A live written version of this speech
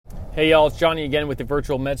Hey y'all, it's Johnny again with the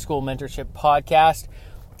Virtual Med School Mentorship Podcast.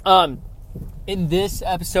 In this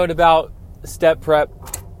episode about step prep,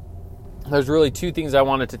 there's really two things I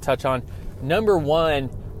wanted to touch on. Number one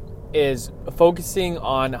is focusing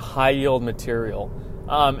on high yield material.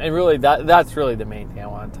 And really that's really the main thing I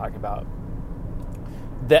want to talk about.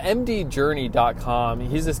 The MDjourney.com,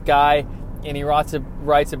 he's this guy and he writes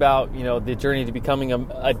about, the journey to becoming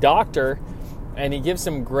a doctor. And he gives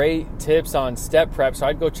some great tips on step prep, so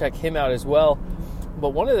I'd go check him out as well.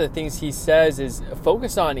 But one of the things he says is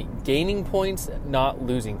focus on gaining points, not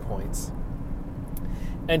losing points.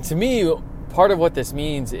 And to me, part of what this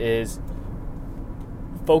means is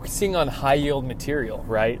focusing on high yield material,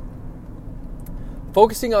 right?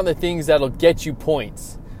 Focusing on the things that'll get you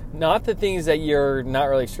points, not the things that you're not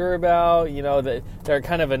really sure about, that are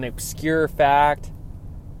kind of an obscure fact.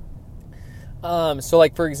 So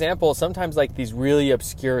like, for example, sometimes like these really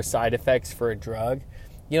obscure side effects for a drug,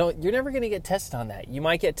 you're never going to get tested on that. You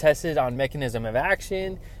might get tested on mechanism of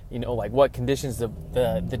action, like what conditions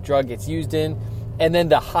the drug gets used in, and then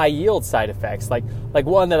the high yield side effects, like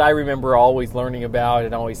one that I remember always learning about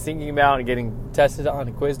and always thinking about and getting tested on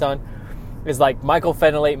and quizzed on is like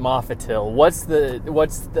mycophenolate mofetil. What's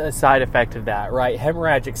the side effect of that, right?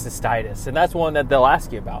 Hemorrhagic cystitis. And that's one that they'll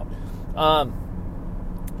ask you about.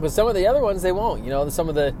 But some of the other ones they won't. Some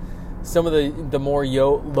of the more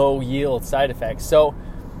low yield side effects. So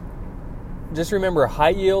just remember, high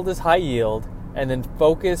yield is high yield, and then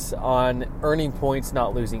focus on earning points,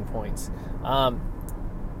 not losing points.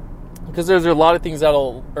 Because there's a lot of things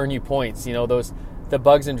that'll earn you points. The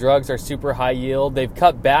bugs and drugs are super high yield. They've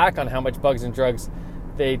cut back on how much bugs and drugs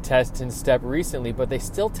they test in STEP recently, but they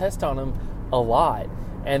still test on them a lot,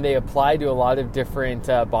 and they apply to a lot of different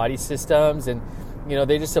body systems, and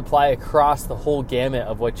they just apply across the whole gamut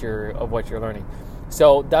of what you're learning.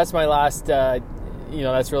 So that's my last,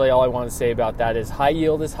 that's really all I want to say about that is high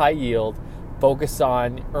yield. Focus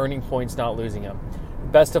on earning points, not losing them.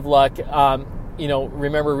 Best of luck.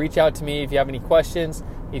 Remember, reach out to me if you have any questions,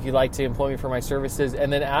 if you'd like to employ me for my services,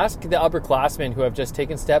 and then ask the upperclassmen who have just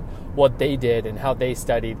taken STEP what they did and how they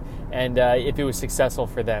studied, and if it was successful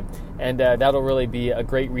for them. And that'll really be a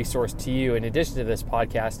great resource to you in addition to this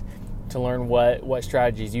podcast, to learn what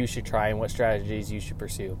strategies you should try and what strategies you should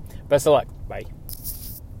pursue. Best of luck. Bye.